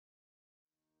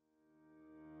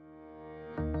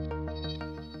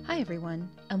Hi everyone,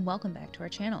 and welcome back to our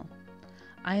channel.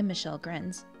 I am Michelle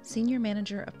Grenz, Senior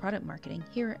Manager of Product Marketing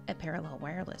here at Parallel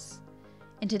Wireless.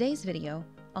 In today's video,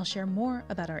 I'll share more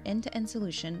about our end-to-end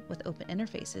solution with open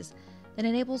interfaces that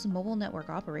enables mobile network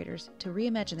operators to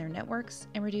reimagine their networks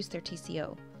and reduce their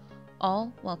TCO,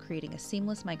 all while creating a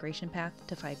seamless migration path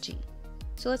to 5G.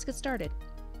 So let's get started.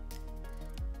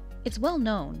 It's well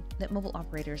known that mobile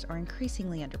operators are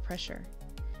increasingly under pressure.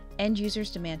 End users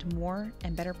demand more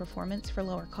and better performance for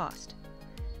lower cost.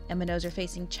 MNOs are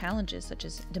facing challenges such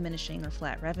as diminishing or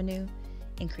flat revenue,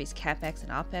 increased CapEx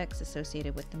and OpEx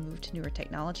associated with the move to newer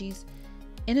technologies,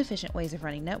 inefficient ways of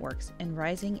running networks, and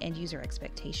rising end user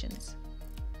expectations.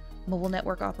 Mobile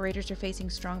network operators are facing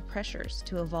strong pressures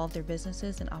to evolve their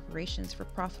businesses and operations for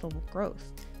profitable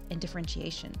growth and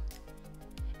differentiation.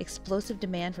 Explosive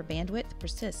demand for bandwidth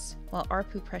persists while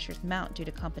ARPU pressures mount due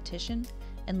to competition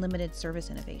and limited service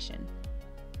innovation.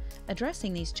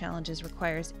 Addressing these challenges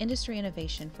requires industry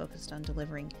innovation focused on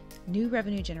delivering new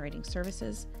revenue-generating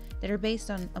services that are based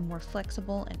on a more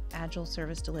flexible and agile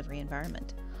service delivery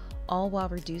environment, all while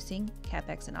reducing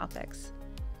CapEx and OpEx.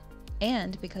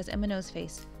 And because MNOs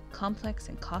face complex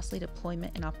and costly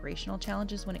deployment and operational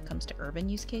challenges when it comes to urban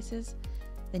use cases,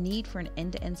 the need for an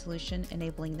end-to-end solution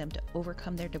enabling them to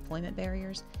overcome their deployment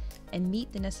barriers and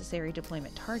meet the necessary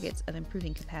deployment targets of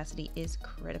improving capacity is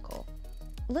critical.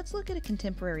 Let's look at a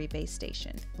contemporary base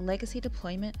station. Legacy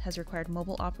deployment has required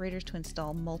mobile operators to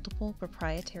install multiple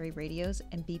proprietary radios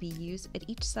and VBBUs at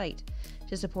each site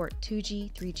to support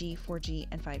 2G, 3G, 4G,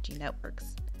 and 5G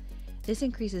networks. This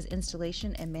increases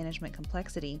installation and management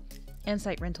complexity and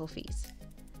site rental fees.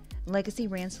 Legacy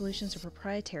RAN solutions are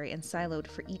proprietary and siloed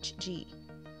for each G.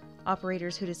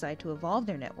 Operators who decide to evolve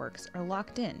their networks are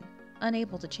locked in,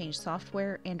 unable to change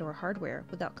software and/or hardware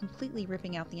without completely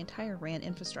ripping out the entire RAN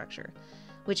infrastructure,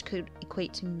 which could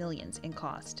equate to millions in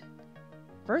cost.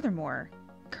 Furthermore,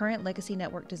 current legacy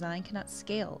network design cannot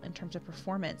scale in terms of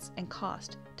performance and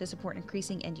cost to support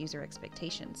increasing end-user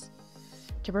expectations.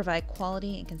 To provide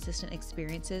quality and consistent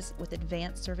experiences with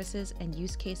advanced services and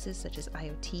use cases such as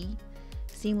IoT,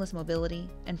 seamless mobility,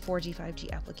 and 4G,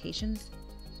 5G applications,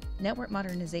 network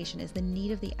modernization is the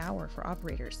need of the hour for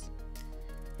operators.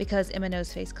 Because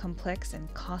MNOs face complex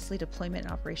and costly deployment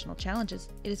and operational challenges,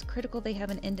 it is critical they have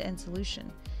an end-to-end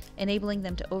solution, enabling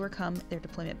them to overcome their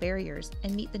deployment barriers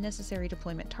and meet the necessary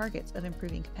deployment targets of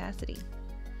improving capacity.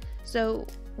 So,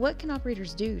 what can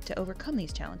operators do to overcome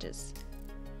these challenges?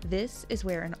 This is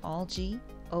where an all-G,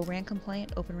 O-RAN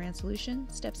compliant Open RAN solution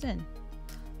steps in.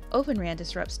 Open RAN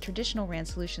disrupts traditional RAN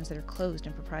solutions that are closed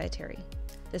and proprietary,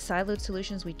 the siloed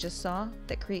solutions we just saw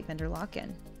that create vendor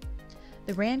lock-in.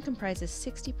 The RAN comprises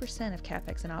 60% of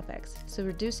CapEx and OpEx, so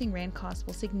reducing RAN costs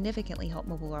will significantly help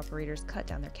mobile operators cut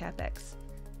down their CapEx.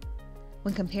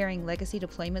 When comparing legacy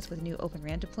deployments with new Open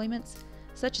RAN deployments,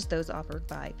 such as those offered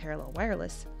by Parallel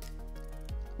Wireless,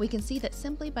 we can see that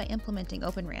simply by implementing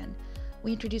Open RAN,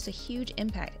 we introduce a huge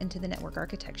impact into the network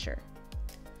architecture.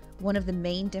 One of the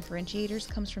main differentiators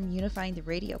comes from unifying the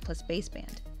radio plus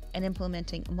baseband and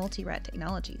implementing multi-RAT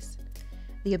technologies.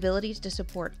 The ability to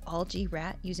support all G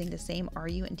RAT using the same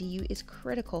RU and DU is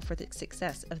critical for the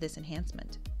success of this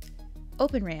enhancement.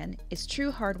 Open RAN is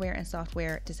true hardware and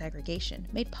software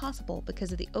disaggregation made possible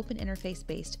because of the open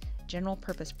interface-based general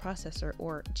purpose processor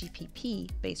or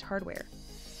GPP-based hardware.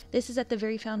 This is at the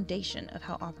very foundation of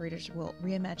how operators will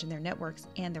reimagine their networks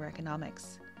and their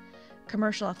economics.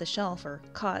 Commercial off-the-shelf or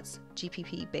COTS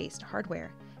GPP-based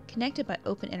hardware connected by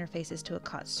open interfaces to a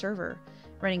COTS server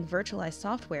running virtualized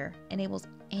software enables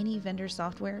any vendor's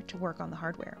software to work on the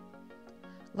hardware.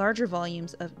 Larger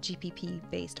volumes of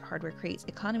GPP-based hardware creates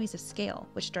economies of scale,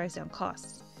 which drives down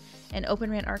costs. And Open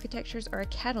RAN architectures are a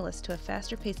catalyst to a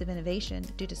faster pace of innovation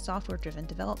due to software-driven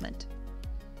development.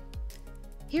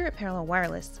 Here at Parallel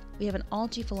Wireless, we have an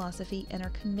all-G philosophy and are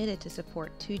committed to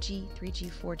support 2G,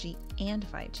 3G, 4G, and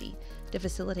 5G to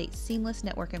facilitate seamless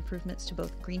network improvements to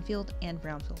both greenfield and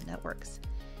brownfield networks.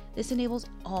 This enables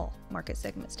all market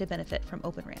segments to benefit from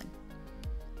Open RAN.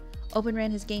 Open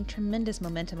RAN has gained tremendous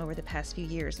momentum over the past few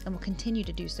years and will continue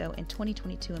to do so in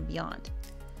 2022 and beyond.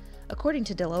 According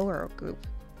to Delaware Group,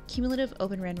 cumulative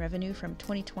Open RAN revenue from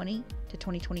 2020 to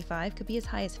 2025 could be as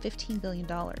high as $15 billion,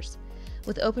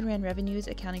 with Open RAN revenues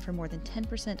accounting for more than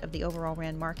 10% of the overall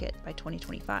RAN market by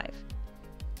 2025.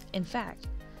 In fact,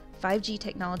 5G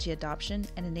technology adoption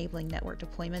and enabling network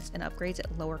deployments and upgrades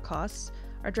at lower costs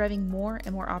are driving more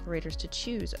and more operators to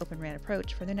choose Open RAN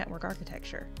approach for their network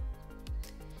architecture.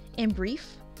 In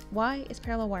brief, why is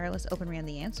Parallel Wireless Open RAN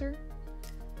the answer?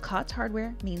 COTS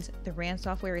hardware means the RAN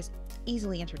software is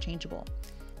easily interchangeable.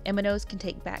 MNOs can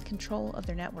take back control of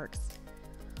their networks.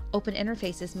 Open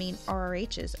interfaces mean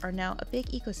RRHs are now a big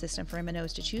ecosystem for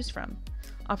MNOs to choose from.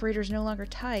 Operators are no longer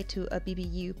tied to a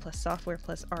BBU plus software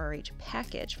plus RRH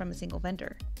package from a single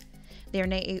vendor. They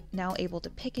are now able to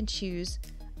pick and choose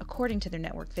according to their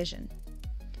network vision.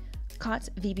 COTS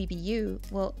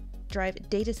VBBU will drive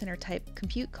data center type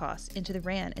compute costs into the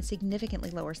RAN and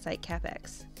significantly lower site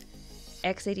capex.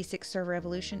 x86 server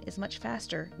evolution is much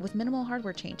faster with minimal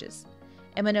hardware changes.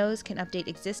 MNOs can update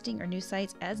existing or new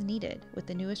sites as needed with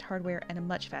the newest hardware at a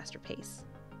much faster pace.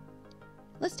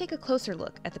 Let's take a closer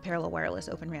look at the Parallel Wireless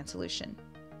Open RAN solution.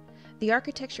 The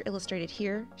architecture illustrated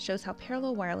here shows how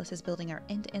Parallel Wireless is building our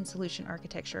end-to-end solution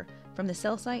architecture from the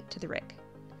cell site to the RIC.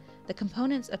 The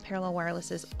components of Parallel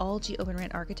Wireless's all-G Open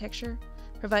RAN architecture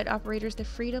provide operators the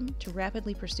freedom to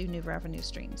rapidly pursue new revenue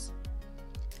streams.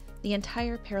 The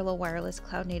entire Parallel Wireless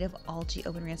cloud-native all-G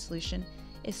Open RAN solution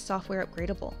is software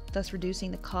upgradable, thus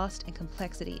reducing the cost and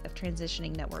complexity of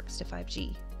transitioning networks to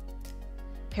 5G.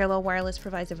 Parallel Wireless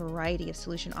provides a variety of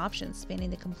solution options spanning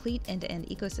the complete end-to-end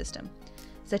ecosystem,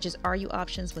 such as RU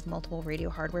options with multiple radio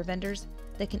hardware vendors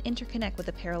that can interconnect with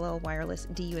the Parallel Wireless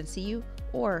DU and CU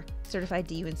or certified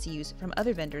DU and CUs from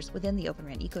other vendors within the Open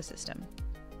RAN ecosystem.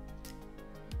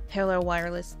 Parallel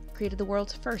Wireless created the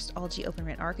world's first all-G Open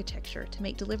RAN architecture to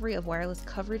make delivery of wireless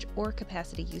coverage or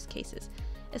capacity use cases,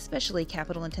 especially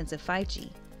capital-intensive 5G,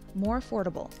 more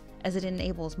affordable as it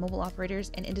enables mobile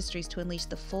operators and industries to unleash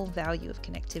the full value of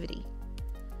connectivity.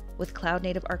 With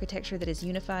cloud-native architecture that is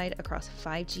unified across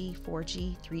 5G,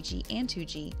 4G, 3G, and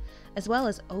 2G, as well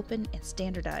as open and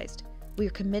standardized, we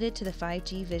are committed to the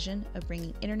 5G vision of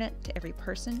bringing internet to every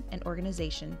person and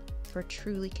organization for a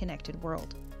truly connected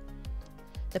world.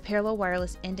 The Parallel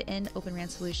Wireless end-to-end Open RAN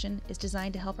solution is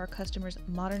designed to help our customers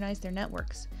modernize their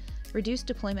networks, reduce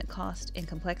deployment cost and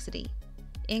complexity,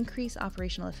 increase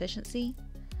operational efficiency,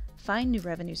 find new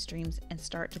revenue streams, and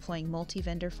start deploying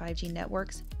multi-vendor 5G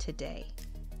networks today.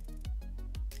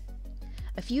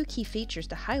 A few key features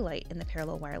to highlight in the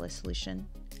Parallel Wireless solution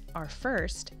are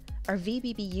first, our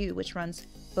VBBU, which runs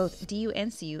both DU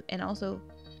and CU and also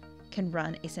can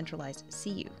run a centralized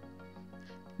CU.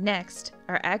 Next,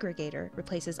 our aggregator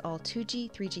replaces all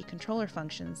 2G, 3G controller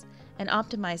functions and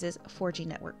optimizes 4G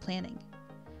network planning.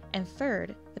 And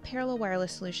third, the Parallel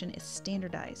Wireless solution is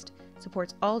standardized,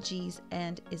 supports all Gs,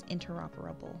 and is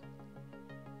interoperable.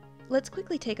 Let's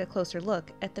quickly take a closer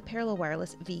look at the Parallel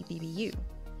Wireless VBBU.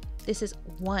 This is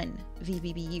one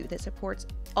VBBU that supports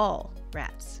all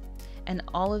RATs, and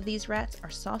all of these RATs are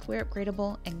software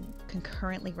upgradable and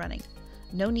concurrently running.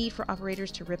 No need for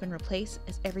operators to rip and replace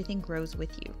as everything grows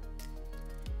with you.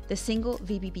 The single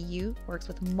VBBU works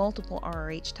with multiple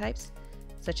RRH types,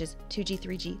 such as 2G,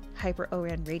 3G Hyper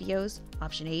O-RAN radios,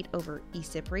 option 8 over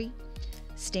eCPRI,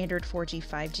 standard 4G,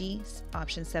 5G,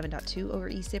 option 7.2 over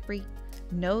eCPRI.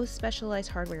 No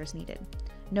specialized hardware is needed.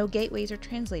 No gateways or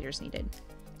translators needed.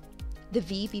 The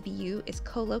VBBU is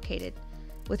co-located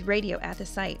with radio at the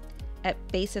site at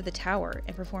base of the tower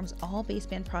and performs all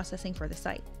baseband processing for the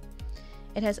site.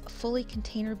 It has fully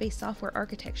container-based software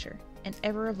architecture, and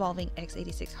ever-evolving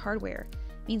x86 hardware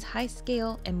means high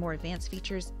scale and more advanced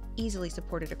features easily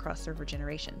supported across server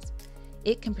generations.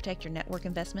 It can protect your network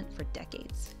investment for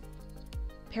decades.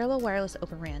 Parallel Wireless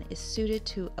Open RAN is suited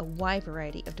to a wide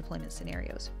variety of deployment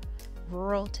scenarios,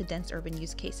 rural to dense urban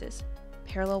use cases.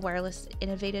 Parallel Wireless'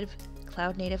 innovative,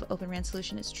 cloud-native Open RAN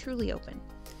solution is truly open,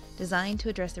 designed to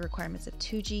address the requirements of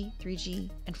 2G, 3G,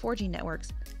 and 4G networks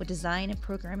with design and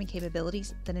programming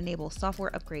capabilities that enable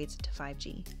software upgrades to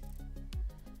 5G.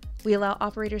 We allow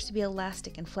operators to be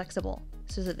elastic and flexible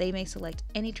so that they may select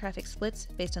any traffic splits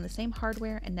based on the same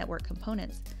hardware and network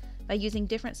components by using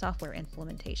different software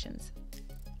implementations.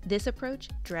 This approach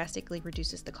drastically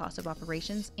reduces the cost of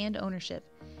operations and ownership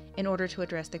in order to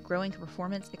address the growing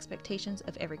performance expectations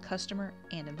of every customer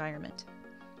and environment.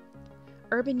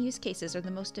 Urban use cases are the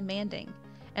most demanding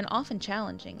and often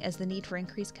challenging, as the need for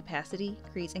increased capacity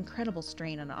creates incredible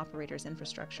strain on an operator's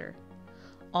infrastructure.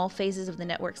 All phases of the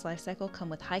network's lifecycle come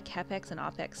with high CapEx and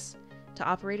OpEx to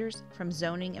operators, from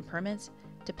zoning and permits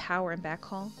to power and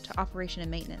backhaul to operation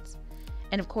and maintenance,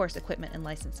 and of course equipment and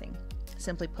licensing.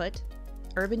 Simply put,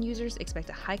 urban users expect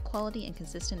a high quality and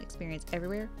consistent experience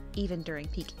everywhere, even during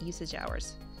peak usage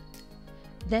hours.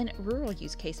 Then rural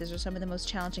use cases are some of the most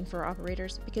challenging for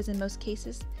operators because in most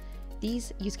cases,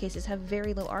 these use cases have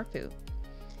very low ARPU.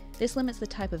 This limits the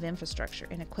type of infrastructure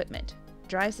and equipment,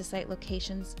 drives the site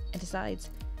locations, and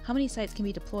decides how many sites can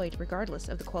be deployed regardless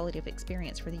of the quality of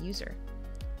experience for the user.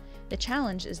 The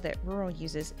challenge is that rural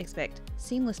users expect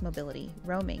seamless mobility,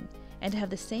 roaming, and to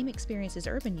have the same experience as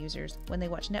urban users when they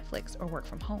watch Netflix or work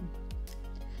from home.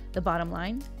 The bottom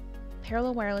line,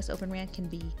 Parallel Wireless Open RAN can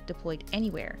be deployed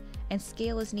anywhere, and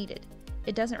scale is needed.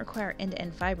 It doesn't require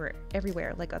end-to-end fiber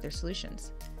everywhere like other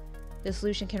solutions. The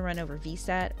solution can run over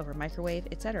VSAT, over microwave,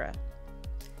 etc.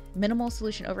 Minimal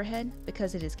solution overhead,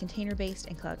 because it is container-based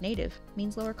and cloud-native,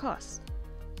 means lower costs.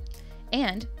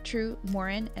 And true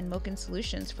MORAN and MOCAN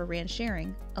solutions for RAN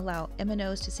sharing allow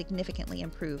MNOs to significantly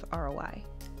improve ROI.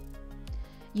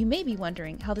 You may be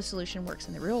wondering how the solution works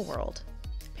in the real world.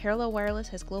 Parallel Wireless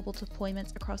has global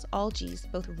deployments across all Gs,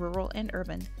 both rural and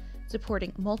urban,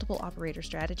 supporting multiple operator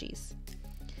strategies.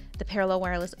 The Parallel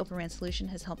Wireless Open RAN solution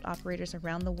has helped operators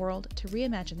around the world to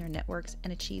reimagine their networks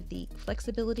and achieve the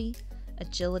flexibility,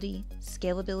 agility,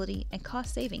 scalability, and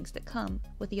cost savings that come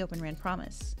with the Open RAN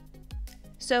promise.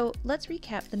 So let's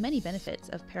recap the many benefits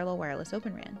of Parallel Wireless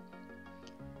Open RAN.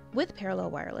 With Parallel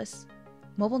Wireless,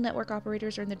 mobile network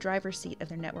operators are in the driver's seat of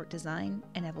their network design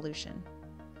and evolution.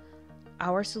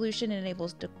 Our solution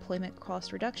enables deployment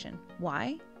cost reduction.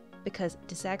 Why? Because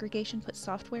disaggregation puts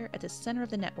software at the center of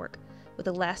the network with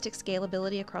elastic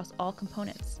scalability across all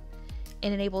components.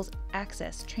 It enables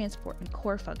access, transport, and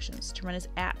core functions to run as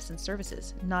apps and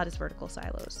services, not as vertical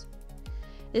silos.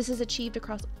 This is achieved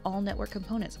across all network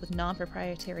components with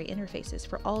non-proprietary interfaces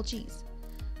for all Gs,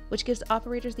 which gives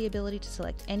operators the ability to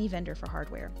select any vendor for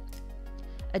hardware.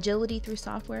 Agility through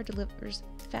software delivers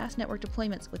fast network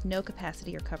deployments with no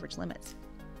capacity or coverage limits.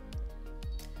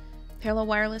 Parallel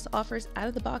Wireless offers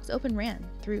out-of-the-box Open RAN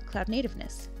through cloud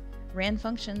nativeness, RAN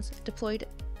functions deployed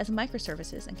as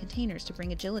microservices and containers to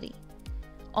bring agility,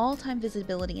 all-time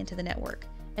visibility into the network,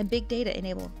 and big data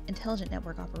enable intelligent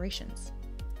network operations.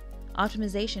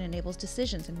 Optimization enables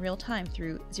decisions in real time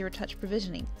through zero-touch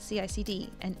provisioning,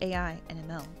 CI/CD, and AI and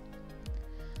ML.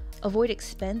 Avoid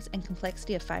expense and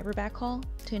complexity of fiber backhaul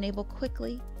to enable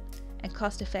quickly and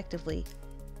cost-effectively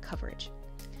coverage.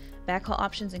 Backhaul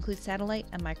options include satellite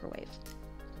and microwave.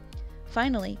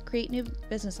 Finally, create new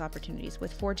business opportunities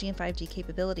with 4G and 5G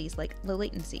capabilities like low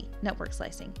latency, network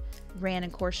slicing, RAN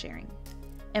and core sharing.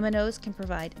 MNOs can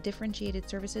provide differentiated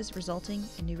services resulting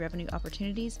in new revenue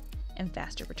opportunities and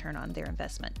faster return on their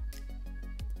investment.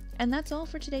 And that's all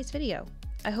for today's video.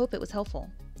 I hope it was helpful.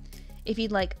 If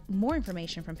you'd like more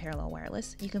information from Parallel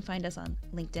Wireless, you can find us on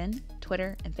LinkedIn,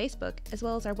 Twitter, and Facebook, as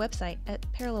well as our website at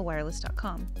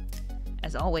parallelwireless.com.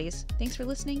 As always, thanks for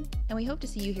listening, and we hope to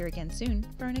see you here again soon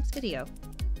for our next video.